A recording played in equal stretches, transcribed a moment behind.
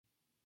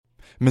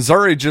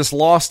Missouri just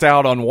lost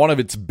out on one of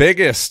its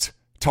biggest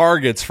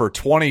targets for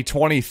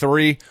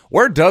 2023.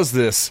 Where does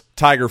this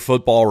Tiger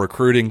football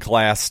recruiting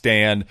class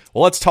stand?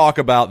 Well, let's talk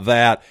about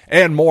that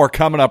and more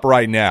coming up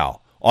right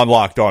now on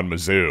Locked On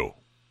Mizzou.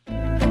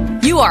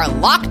 You are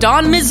Locked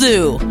On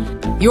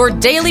Mizzou, your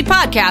daily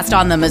podcast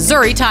on the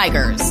Missouri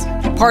Tigers,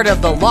 part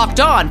of the Locked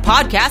On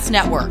Podcast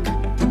Network,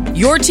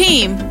 your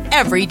team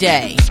every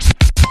day.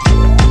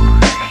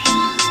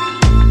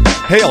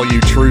 Hey, all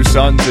you true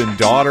sons and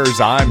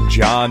daughters, I'm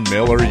John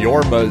Miller,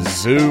 your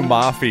Mizzou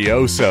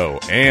mafioso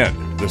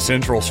and the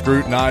central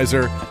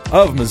scrutinizer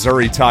of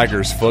Missouri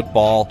Tigers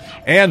football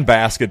and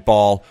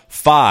basketball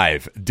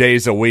 5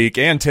 days a week.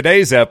 And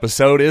today's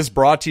episode is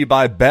brought to you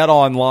by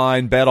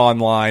BetOnline.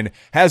 BetOnline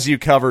has you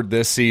covered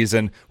this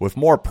season with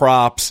more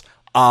props,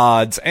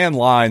 odds, and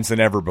lines than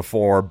ever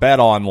before.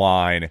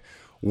 BetOnline,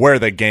 where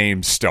the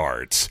game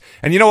starts.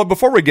 And you know what?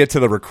 Before we get to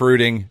the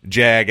recruiting,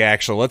 Jag,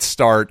 actually, let's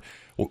start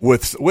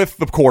with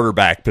the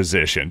quarterback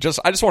position.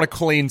 I just want to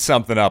clean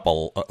something up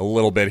a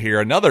little bit here.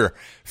 Another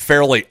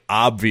fairly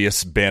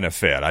obvious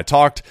benefit. I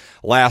talked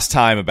last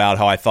time about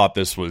how I thought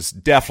this was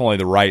definitely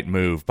the right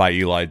move by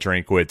Eli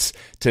Drinkwitz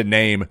to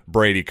name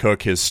Brady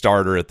Cook his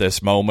starter at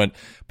this moment.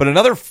 But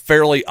another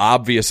fairly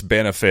obvious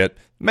benefit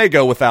may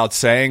go without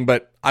saying,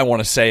 but I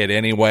want to say it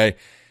anyway.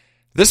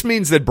 This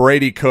means that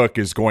Brady Cook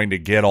is going to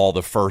get all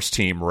the first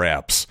team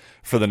reps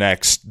for the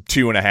next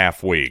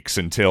 2.5 weeks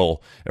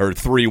or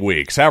 3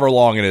 weeks, however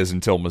long it is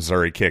until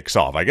Missouri kicks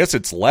off. I guess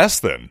it's less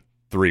than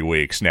 3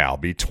 weeks now.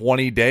 Be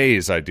 20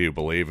 days, I do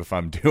believe, if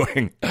I'm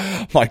doing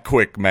my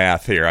quick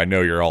math here. I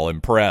know you're all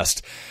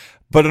impressed.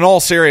 But in all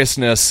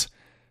seriousness,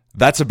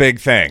 that's a big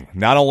thing.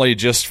 Not only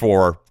just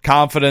for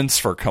confidence,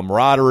 for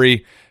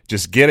camaraderie,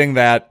 just getting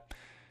the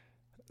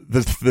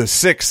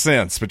sixth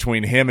sense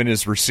between him and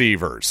his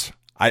receivers.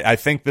 I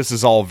think this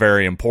is all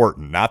very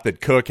important. Not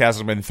that Cook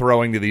hasn't been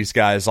throwing to these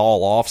guys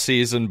all off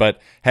season, but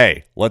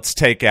hey, let's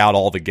take out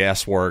all the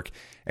guesswork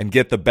and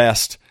get the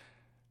best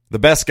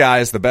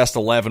guys, the best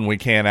 11 we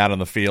can out on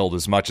the field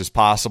as much as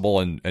possible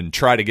and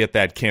try to get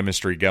that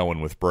chemistry going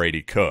with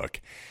Brady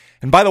Cook.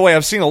 And by the way,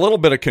 I've seen a little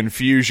bit of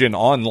confusion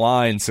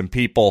online. Some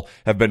people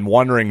have been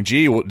wondering,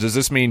 gee, does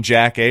this mean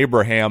Jack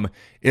Abraham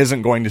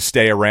isn't going to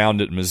stay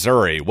around at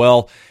Missouri?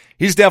 Well,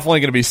 he's definitely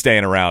going to be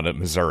staying around at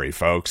Missouri,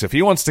 folks. If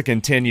he wants to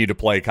continue to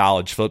play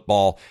college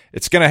football,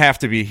 it's going to have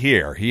to be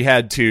here. He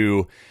had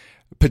to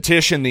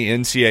petition the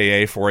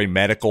NCAA for a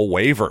medical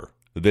waiver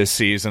this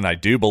season, I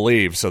do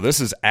believe. So this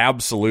is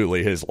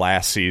absolutely his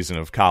last season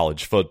of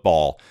college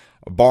football,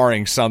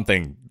 barring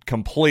something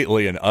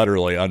completely and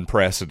utterly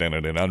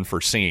unprecedented and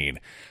unforeseen.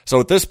 So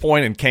at this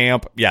point in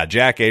camp, yeah,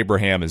 Jack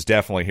Abraham is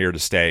definitely here to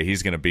stay.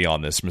 He's going to be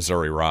on this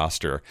Missouri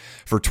roster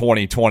for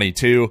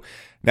 2022.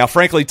 Now,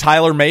 frankly,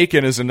 Tyler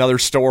Macon is another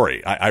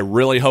story. I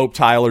really hope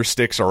Tyler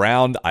sticks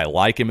around. I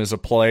like him as a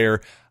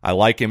player. I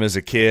like him as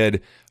a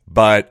kid.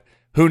 But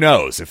who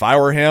knows? If I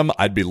were him,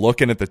 I'd be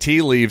looking at the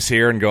tea leaves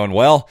here and going,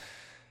 well,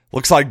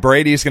 looks like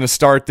Brady's going to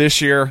start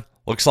this year.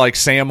 Looks like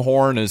Sam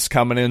Horn is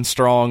coming in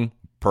strong.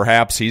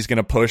 Perhaps he's going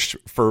to push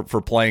for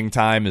playing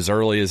time as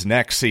early as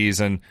next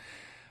season.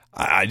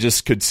 I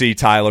just could see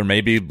Tyler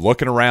maybe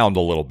looking around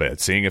a little bit,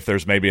 seeing if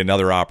there's maybe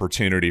another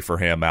opportunity for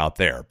him out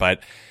there.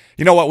 But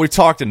you know what? We've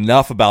talked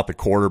enough about the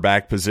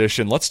quarterback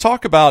position. Let's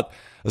talk about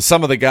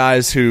some of the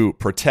guys who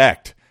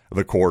protect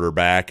the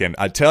quarterback. And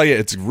I tell you,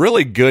 it's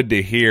really good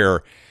to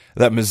hear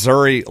that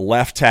Missouri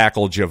left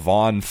tackle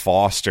Javon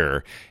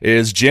Foster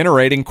is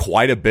generating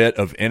quite a bit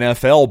of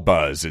NFL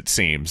buzz, it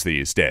seems,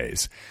 these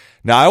days.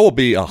 Now, I will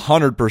be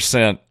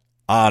 100%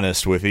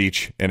 honest with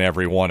each and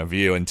every one of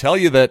you and tell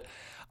you that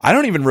I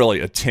don't even really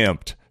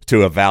attempt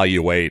to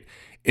evaluate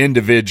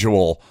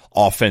individual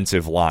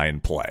offensive line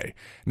play.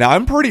 Now,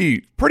 I'm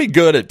pretty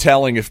good at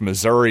telling if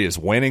Missouri is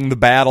winning the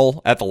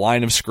battle at the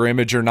line of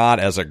scrimmage or not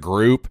as a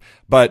group,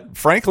 but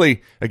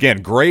frankly,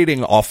 again,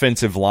 grading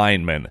offensive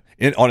linemen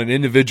on an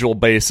individual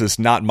basis,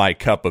 not my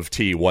cup of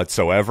tea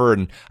whatsoever,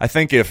 and I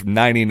think if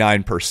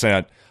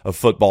 99% of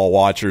football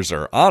watchers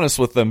are honest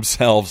with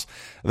themselves,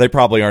 they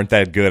probably aren't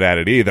that good at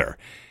it either.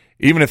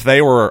 Even if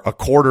they were a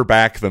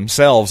quarterback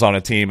themselves on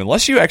a team,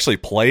 unless you actually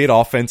played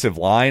offensive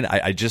line,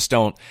 I just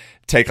don't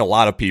take a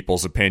lot of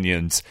people's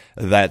opinions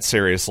that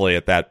seriously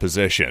at that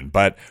position.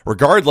 But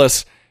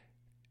regardless,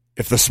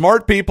 if the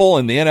smart people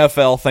in the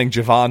NFL think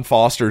Javon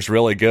Foster's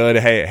really good,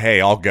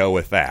 hey, I'll go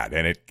with that.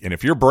 And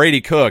if you're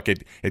Brady Cook,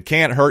 it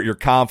can't hurt your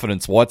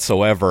confidence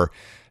whatsoever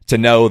to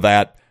know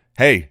that,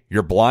 hey,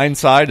 your blind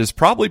side is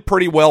probably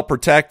pretty well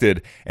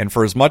protected. And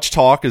for as much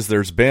talk as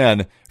there's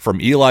been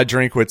from Eli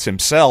Drinkwitz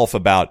himself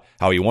about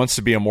how he wants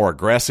to be a more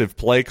aggressive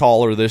play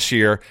caller this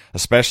year,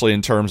 especially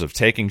in terms of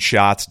taking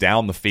shots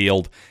down the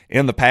field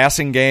in the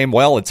passing game,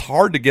 well, it's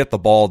hard to get the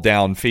ball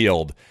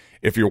downfield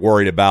if you're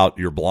worried about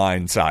your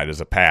blind side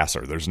as a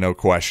passer. There's no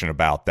question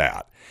about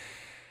that.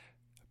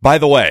 By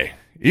the way,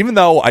 even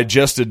though I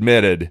just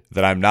admitted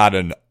that I'm not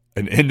an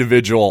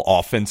individual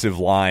offensive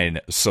line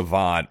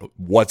savant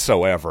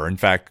whatsoever, in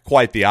fact,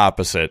 quite the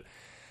opposite,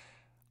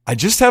 I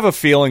just have a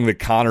feeling that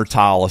Connor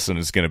Tollison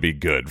is going to be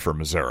good for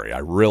Missouri. I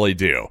really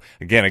do.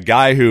 Again, a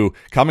guy who,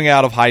 coming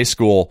out of high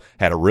school,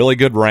 had a really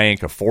good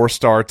rank, a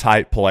 4-star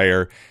type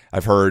player.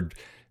 I've heard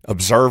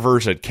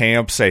observers at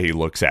camp say he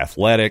looks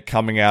athletic,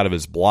 coming out of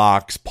his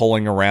blocks,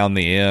 pulling around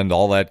the end,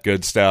 all that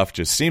good stuff.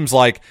 Just seems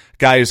like a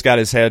guy who's got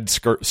his head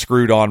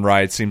screwed on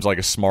right, seems like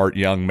a smart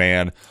young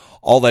man,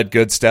 all that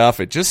good stuff.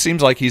 It just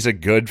seems like he's a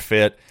good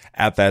fit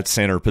at that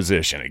center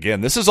position.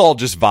 Again, this is all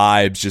just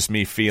vibes, just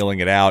me feeling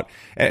it out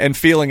and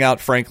feeling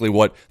out, frankly,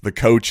 what the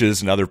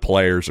coaches and other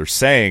players are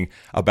saying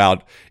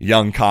about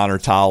young Connor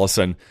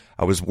Tollison.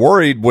 I was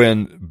worried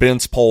when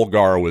Bence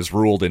Polgar was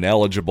ruled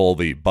ineligible,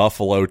 the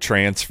Buffalo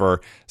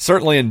transfer.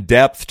 Certainly in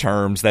depth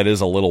terms, that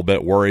is a little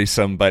bit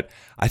worrisome, but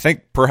I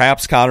think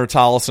perhaps Connor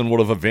Tollison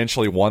would have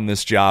eventually won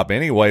this job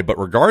anyway. But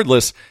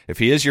regardless, if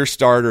he is your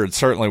starter, it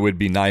certainly would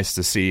be nice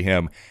to see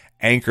him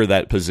anchor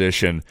that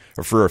position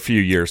for a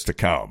few years to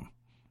come.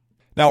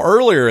 Now,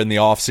 earlier in the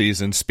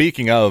offseason,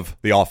 speaking of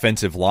the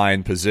offensive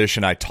line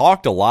position, I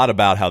talked a lot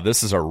about how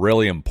this is a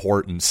really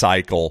important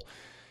cycle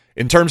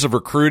in terms of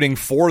recruiting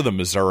for the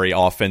Missouri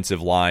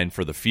offensive line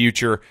for the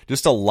future.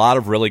 Just a lot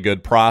of really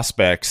good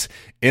prospects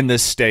in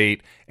this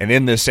state and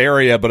in this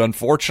area, but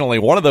unfortunately,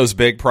 one of those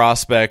big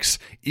prospects,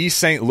 East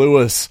St.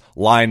 Louis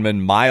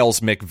lineman Miles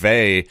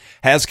McVay,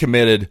 has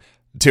committed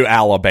to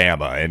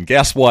Alabama. And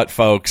guess what,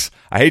 folks?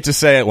 I hate to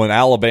say it, when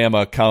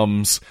Alabama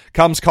comes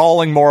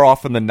calling more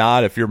often than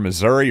not, if you're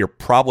Missouri, you're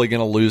probably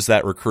going to lose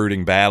that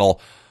recruiting battle.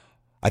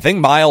 I think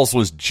Miles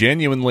was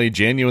genuinely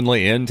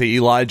into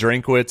Eli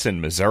Drinkwitz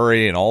and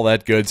Missouri and all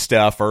that good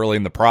stuff early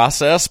in the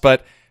process.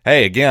 But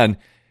hey, again,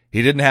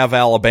 he didn't have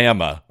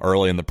Alabama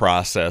early in the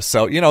process.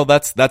 So,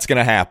 that's going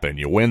to happen.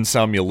 You win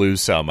some, you lose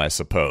some, I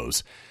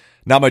suppose.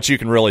 Not much you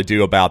can really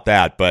do about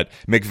that, but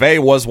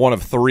McVay was one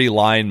of 3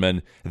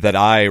 linemen that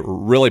I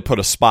really put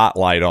a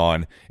spotlight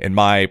on in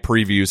my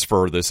previews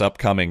for this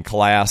upcoming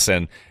class,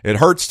 and it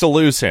hurts to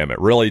lose him. It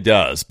really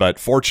does. But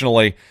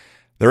fortunately,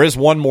 there is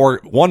one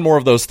more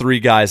of those 3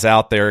 guys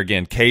out there.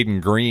 Again, Caden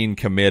Green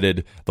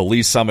committed, the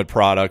Lee Summit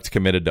product,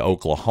 committed to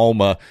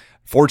Oklahoma.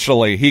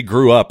 Fortunately, he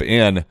grew up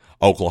in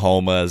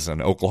Oklahoma as an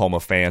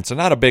Oklahoma fan, so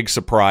not a big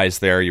surprise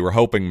there. You were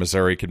hoping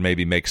Missouri could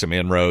maybe make some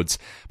inroads,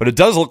 but it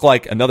does look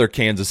like another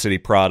Kansas City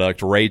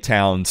product.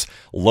 Raytown's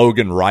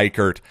Logan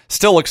Reichert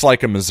still looks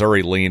like a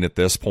Missouri lean at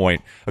this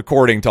point,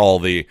 according to all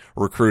the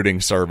recruiting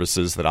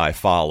services that I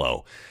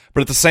follow.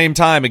 But at the same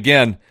time,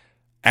 again,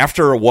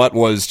 after what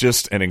was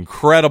just an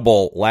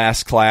incredible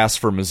last class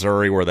for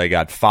Missouri, where they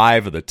got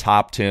 5 of the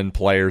top 10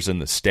 players in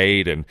the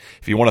state, and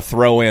if you want to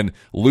throw in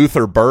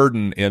Luther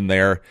Burden in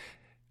there,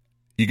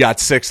 you got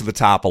 6 of the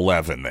top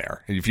 11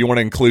 there. If you want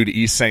to include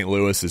East St.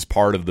 Louis as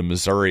part of the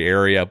Missouri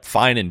area,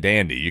 fine and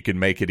dandy. You can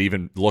make it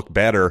even look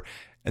better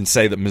and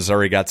say that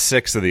Missouri got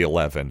 6 of the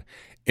 11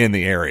 in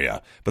the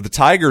area. But the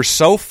Tigers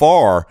so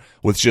far,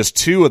 with just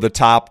 2 of the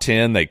top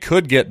 10, they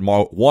could get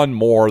one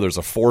more. There's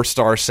a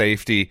 4-star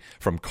safety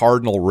from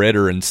Cardinal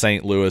Ritter in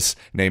St. Louis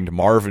named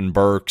Marvin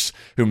Burks,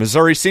 who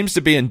Missouri seems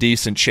to be in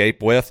decent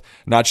shape with.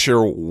 Not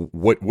sure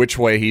which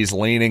way he's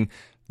leaning.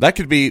 That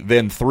could be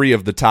then 3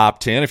 of the top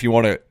 10. If you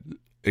want to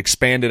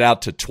expand it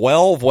out to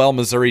 12, well,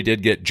 Missouri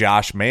did get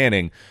Josh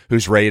Manning,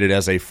 who's rated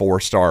as a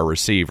 4-star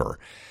receiver.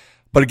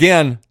 But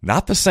again,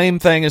 not the same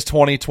thing as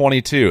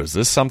 2022. Is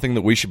this something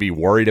that we should be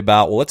worried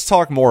about? Well, let's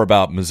talk more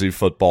about Mizzou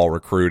football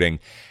recruiting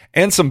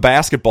and some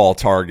basketball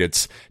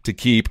targets to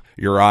keep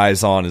your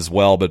eyes on as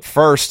well. But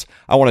first,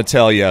 I want to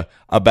tell you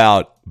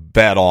about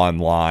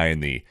BetOnline,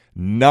 the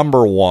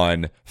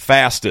 #1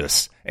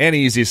 fastest and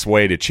easiest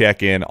way to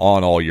check in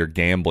on all your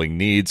gambling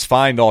needs.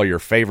 Find all your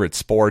favorite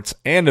sports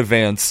and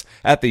events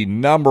at the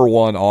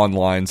 #1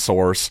 online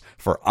source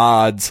for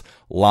odds,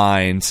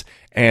 lines,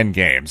 and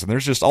games. And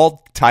there's just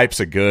all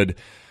types of good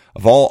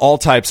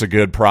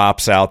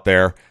props out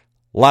there.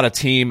 A lot of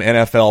team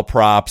NFL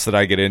props that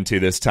I get into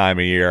this time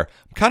of year.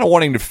 I'm kind of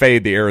wanting to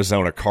fade the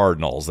Arizona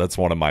Cardinals. That's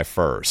one of my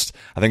first.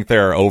 I think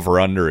their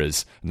over-under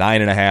is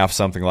 9.5,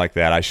 something like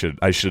that.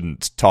 I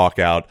shouldn't talk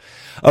out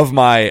of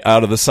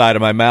the side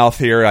of my mouth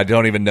here. I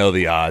don't even know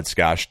the odds,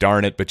 gosh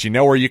darn it. But you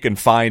know where you can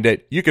find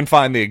it. You can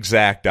find the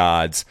exact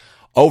odds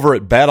over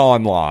at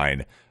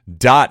betonline.net,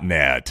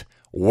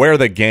 where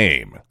the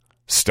game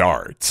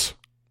starts.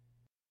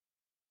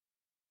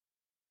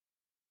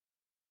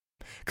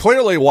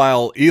 Clearly,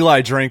 while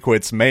Eli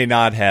Drinkwitz may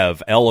not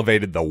have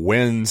elevated the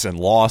wins and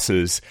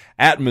losses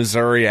at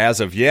Missouri as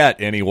of yet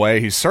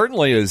anyway, he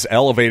certainly has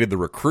elevated the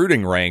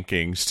recruiting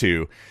rankings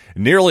to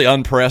nearly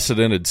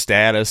unprecedented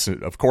status.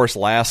 Of course,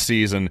 last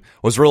season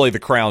was really the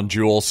crown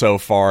jewel so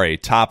far, a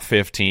top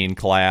 15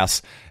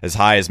 class, as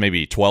high as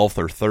maybe 12th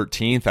or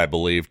 13th, I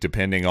believe,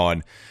 depending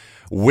on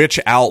which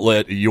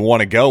outlet you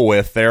want to go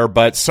with there.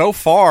 But so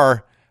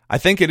far, I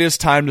think it is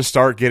time to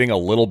start getting a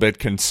little bit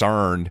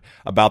concerned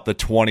about the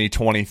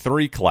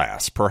 2023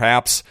 class.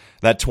 Perhaps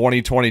that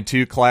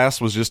 2022 class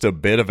was just a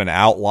bit of an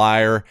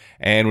outlier,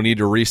 and we need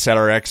to reset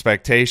our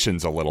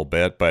expectations a little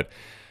bit. But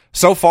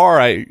so far,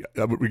 a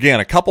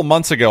couple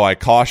months ago, I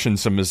cautioned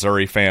some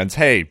Missouri fans,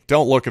 hey,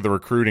 don't look at the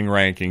recruiting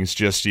rankings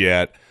just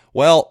yet.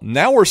 Well,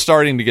 now we're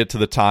starting to get to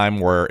the time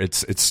where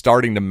it's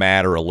starting to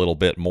matter a little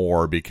bit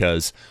more,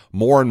 because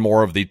more and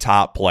more of the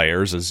top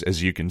players,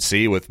 as you can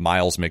see with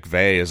Miles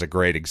McVay as a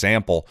great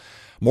example,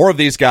 more of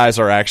these guys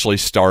are actually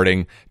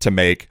starting to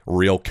make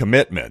real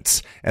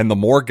commitments. And the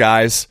more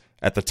guys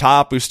at the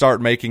top who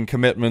start making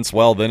commitments,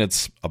 well, then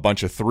it's a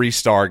bunch of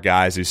 3-star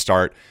guys who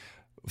start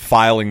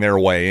filing their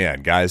way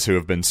in, guys who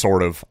have been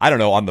sort of,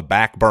 on the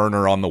back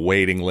burner, on the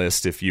waiting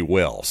list, if you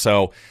will.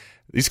 So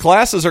these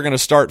classes are going to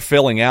start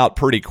filling out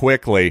pretty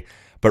quickly,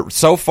 but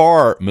so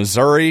far,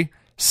 Missouri,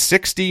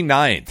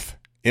 69th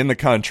in the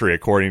country,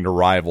 according to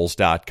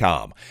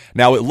Rivals.com.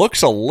 Now, it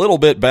looks a little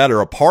bit better.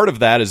 A part of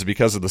that is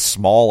because of the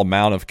small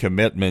amount of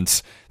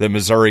commitments that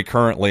Missouri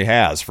currently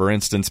has. For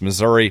instance,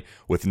 Missouri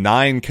with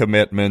 9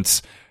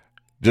 commitments.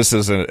 Just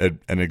as an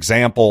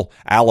example,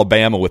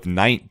 Alabama with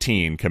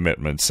 19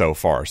 commitments so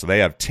far. So they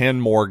have 10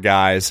 more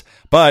guys.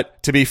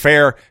 But to be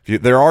fair,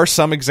 there are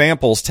some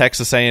examples.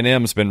 Texas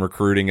A&M's been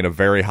recruiting at a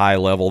very high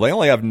level. They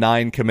only have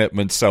 9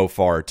 commitments so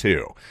far,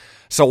 too.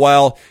 So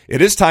while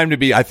it is time to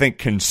be, I think,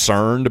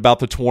 concerned about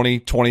the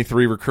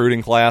 2023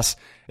 recruiting class,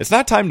 it's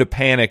not time to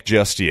panic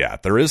just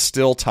yet. There is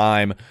still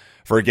time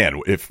for, again,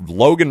 if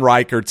Logan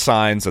Reichert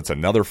signs, that's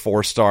another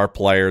 4-star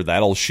player.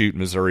 That'll shoot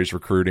Missouri's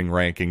recruiting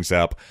rankings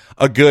up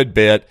a good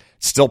bit.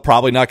 Still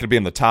probably not going to be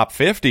in the top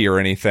 50 or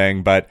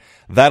anything, but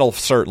that'll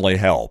certainly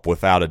help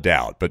without a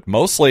doubt. But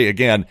mostly,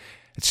 again,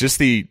 it's just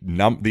the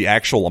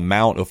actual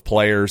amount of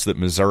players that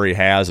Missouri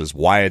has is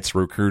why its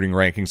recruiting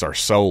rankings are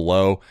so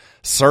low.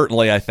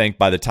 Certainly, I think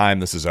by the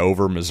time this is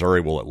over, Missouri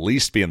will at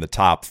least be in the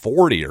top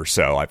 40 or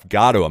so. I've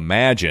got to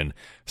imagine.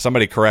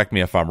 Somebody correct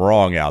me if I'm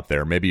wrong out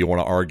there. Maybe you want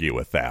to argue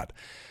with that.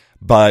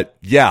 But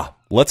yeah,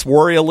 let's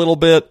worry a little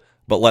bit,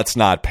 but let's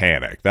not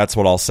panic. That's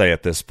what I'll say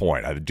at this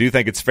point. I do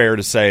think it's fair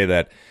to say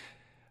that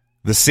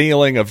the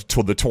ceiling of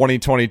the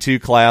 2022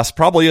 class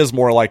probably is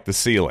more like the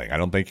ceiling. I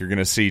don't think you're going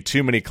to see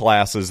too many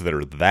classes that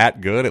are that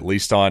good, at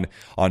least on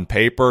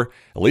paper,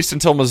 at least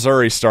until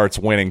Missouri starts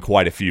winning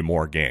quite a few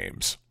more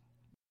games.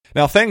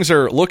 Now, things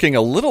are looking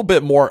a little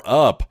bit more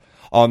up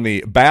on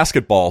the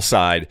basketball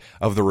side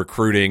of the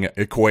recruiting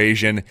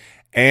equation.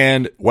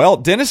 And, well,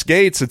 Dennis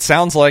Gates, it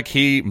sounds like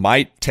he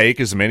might take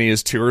as many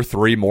as 2 or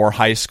 3 more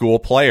high school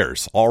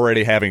players,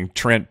 already having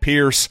Trent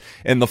Pierce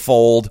in the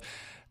fold,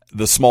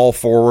 the small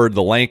forward,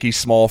 the lanky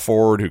small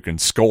forward who can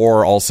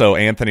score. Also,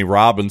 Anthony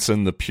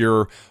Robinson, the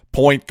pure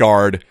point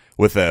guard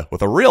with a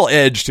real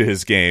edge to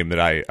his game that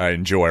I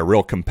enjoy, a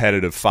real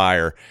competitive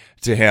fire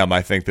to him.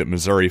 I think that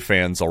Missouri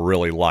fans will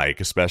really like,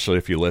 especially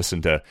if you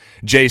listen to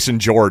Jason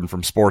Jordan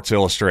from Sports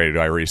Illustrated,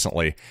 who I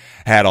recently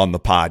had on the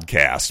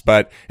podcast.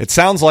 But it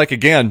sounds like,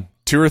 again,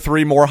 2 or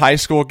 3 more high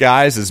school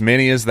guys, as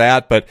many as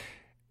that. But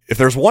if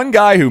there's one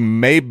guy who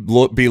may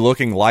be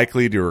looking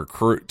likely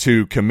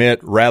to commit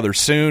rather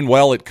soon,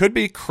 well, it could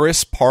be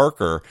Chris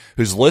Parker,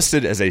 who's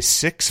listed as a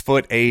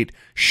 6'8"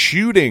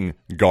 shooting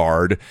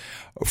guard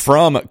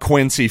from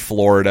Quincy,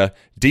 Florida.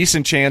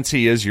 Decent chance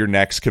he is your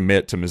next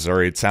commit to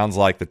Missouri. It sounds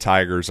like the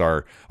Tigers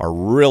are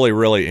really,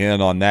 really in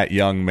on that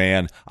young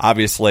man.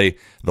 Obviously,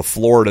 the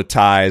Florida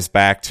ties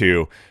back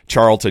to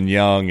Charlton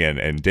Young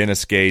and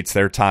Dennis Gates,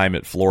 their time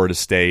at Florida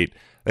State.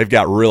 They've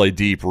got really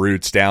deep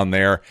roots down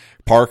there.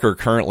 Parker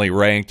currently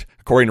ranked,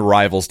 according to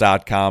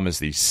Rivals.com, as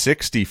the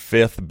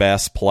 65th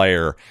best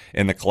player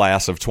in the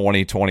class of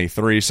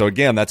 2023. So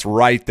again, that's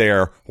right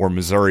there where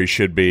Missouri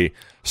should be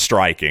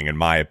striking, in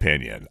my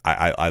opinion.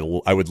 I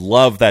would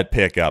love that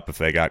pickup if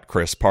they got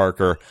Chris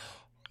Parker.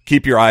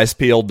 Keep your eyes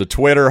peeled to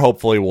Twitter.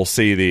 Hopefully we'll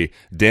see the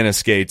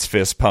Dennis Gates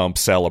fist pump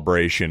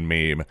celebration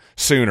meme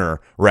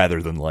sooner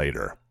rather than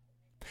later.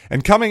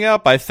 And coming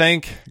up, I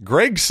think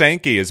Greg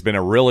Sankey has been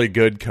a really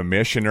good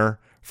commissioner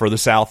for the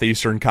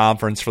Southeastern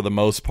Conference for the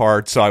most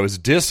part, so I was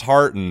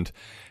disheartened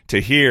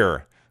to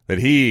hear that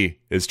he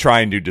is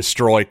trying to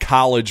destroy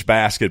college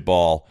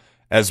basketball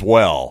as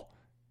well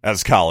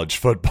as college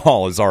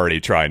football is already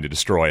trying to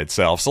destroy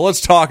itself. So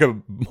let's talk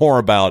more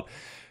about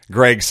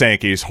Greg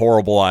Sankey's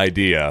horrible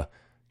idea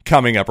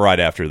coming up right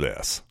after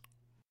this.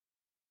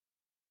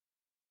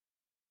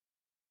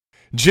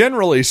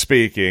 Generally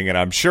speaking, and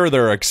I'm sure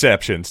there are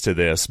exceptions to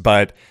this,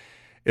 but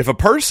if a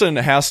person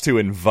has to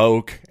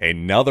invoke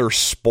another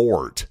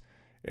sport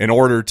in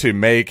order to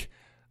make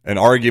an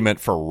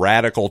argument for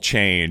radical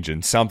change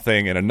in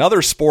something in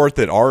another sport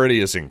that already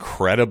is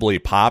incredibly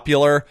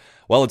popular,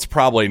 well, it's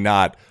probably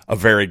not a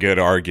very good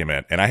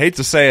argument. And I hate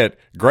to say it,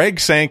 Greg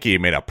Sankey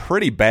made a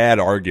pretty bad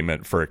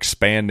argument for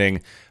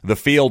expanding the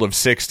field of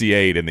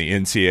 68 in the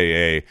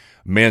NCAA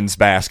men's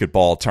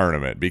basketball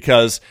tournament,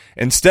 because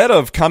instead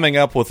of coming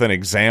up with an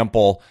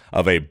example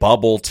of a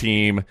bubble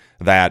team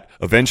that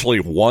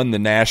eventually won the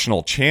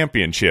national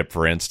championship,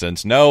 for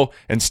instance, no,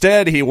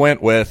 instead he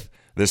went with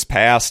this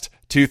past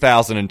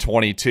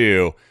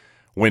 2022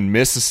 when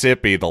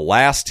Mississippi, the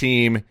last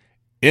team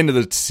into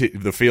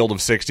the field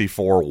of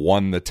 64,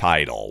 won the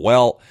title.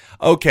 Well,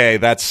 okay,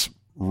 that's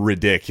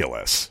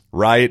ridiculous,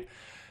 right?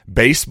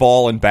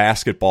 baseball and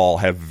basketball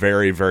have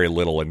very, very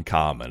little in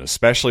common,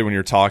 especially when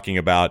you're talking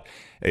about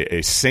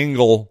a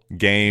single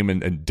game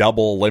and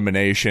double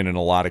elimination in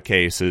a lot of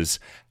cases.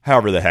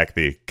 However the heck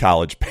the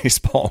college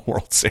baseball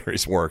World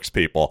Series works,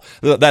 people.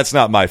 That's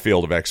not my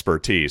field of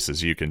expertise,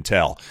 as you can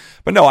tell.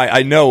 But no,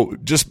 I know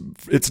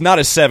it's not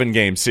a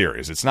 7-game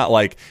series. It's not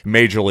like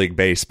Major League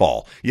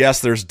Baseball. Yes,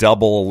 there's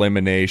double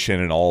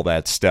elimination and all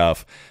that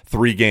stuff.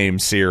 3-game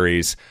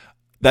series.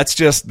 That's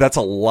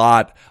a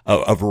lot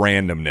of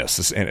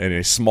randomness and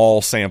a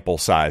small sample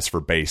size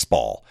for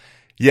baseball.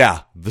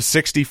 Yeah, the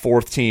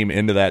 64th team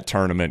into that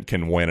tournament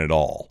can win it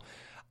all.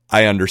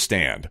 I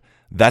understand.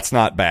 That's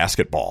not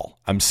basketball.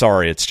 I'm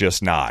sorry, it's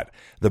just not.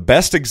 The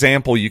best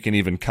example you can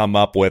even come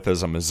up with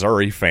as a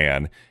Missouri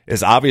fan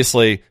is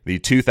obviously the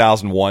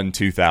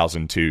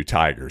 2001-2002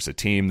 Tigers, a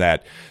team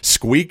that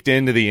squeaked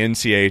into the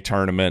NCAA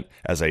tournament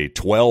as a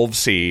 12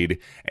 seed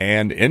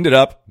and ended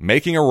up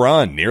making a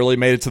run, nearly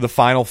made it to the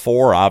Final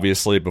Four,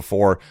 obviously,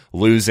 before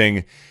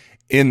losing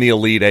in the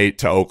Elite Eight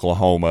to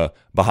Oklahoma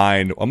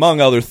behind, among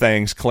other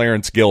things,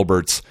 Clarence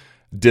Gilbert's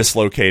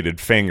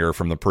dislocated finger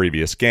from the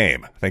previous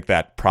game. I think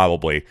that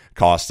probably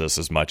cost us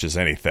as much as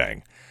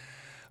anything.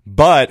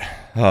 But,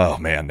 oh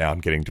man, now I'm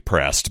getting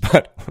depressed.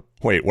 But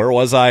wait, where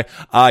was I?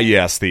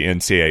 Yes, the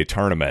NCAA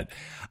tournament.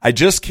 I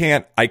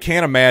can't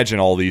imagine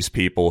all these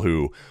people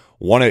who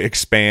want to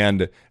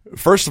expand.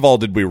 First of all,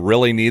 did we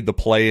really need the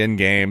play-in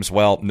games?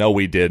 Well, no,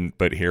 we didn't,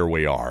 but here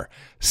we are.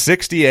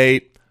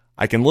 68,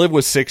 I can live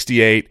with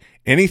 68.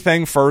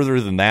 Anything further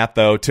than that,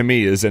 though, to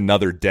me is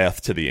another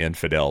death to the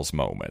infidels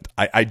moment.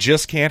 I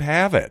just can't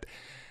have it.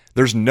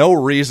 There's no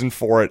reason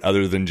for it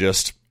other than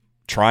just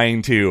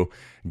trying to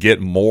get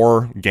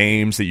more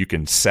games that you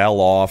can sell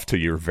off to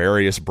your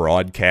various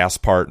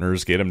broadcast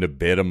partners, get them to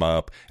bid them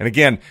up. And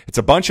again, it's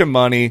a bunch of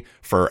money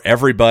for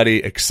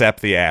everybody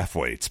except the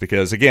athletes,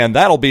 because again,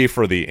 that'll be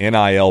for the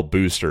NIL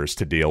boosters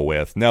to deal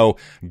with. No,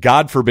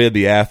 God forbid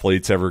the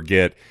athletes ever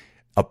get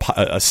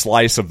a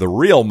slice of the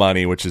real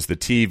money, which is the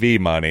TV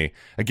money.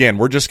 Again,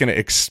 we're just going to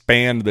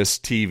expand this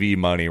TV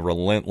money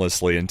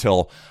relentlessly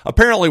until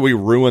apparently we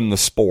ruin the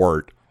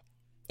sport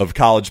of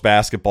college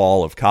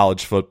basketball, of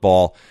college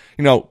football.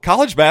 You know,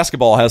 college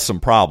basketball has some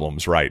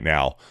problems right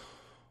now.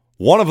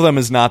 One of them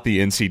is not the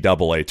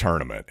NCAA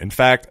tournament. In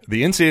fact,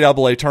 the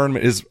NCAA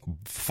tournament is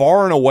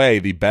far and away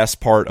the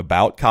best part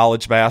about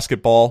college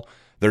basketball.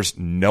 There's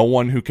no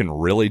one who can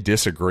really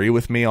disagree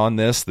with me on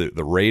this. The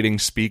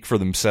ratings speak for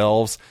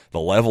themselves. The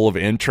level of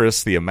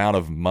interest, the amount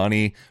of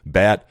money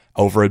bet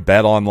over at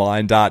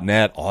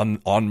betonline.net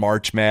on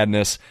March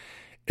Madness,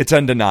 it's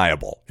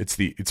undeniable.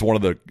 It's one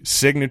of the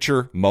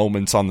signature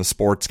moments on the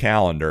sports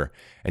calendar,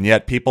 and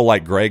yet people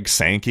like Greg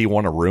Sankey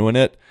want to ruin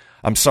it.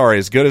 I'm sorry,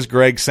 as good as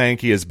Greg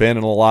Sankey has been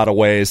in a lot of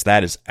ways,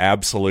 that is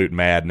absolute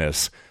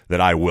madness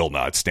that I will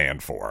not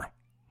stand for.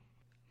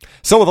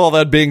 So with all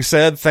that being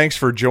said, thanks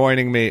for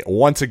joining me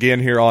once again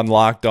here on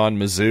Locked On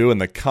Mizzou. In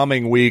the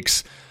coming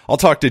weeks, I'll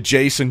talk to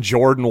Jason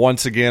Jordan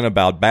once again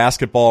about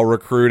basketball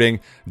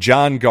recruiting,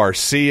 John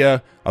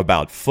Garcia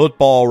about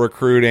football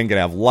recruiting.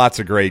 Gonna have lots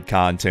of great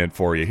content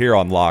for you here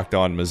on Locked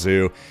On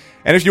Mizzou.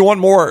 And if you want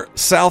more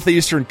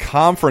Southeastern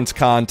Conference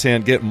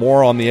content, get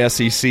more on the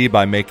SEC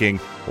by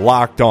making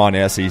Locked On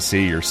SEC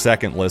your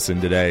second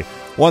listen today.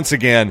 Once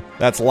again,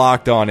 that's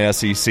Locked On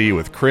SEC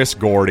with Chris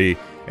Gordy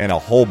and a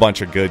whole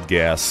bunch of good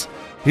guests.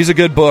 He's a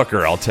good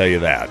booker, I'll tell you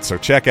that. So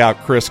check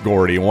out Chris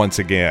Gordy once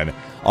again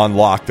on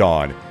Locked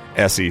On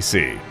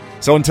SEC.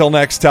 So until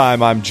next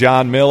time, I'm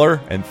John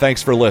Miller, and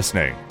thanks for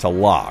listening to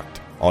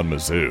Locked on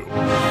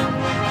Mizzou.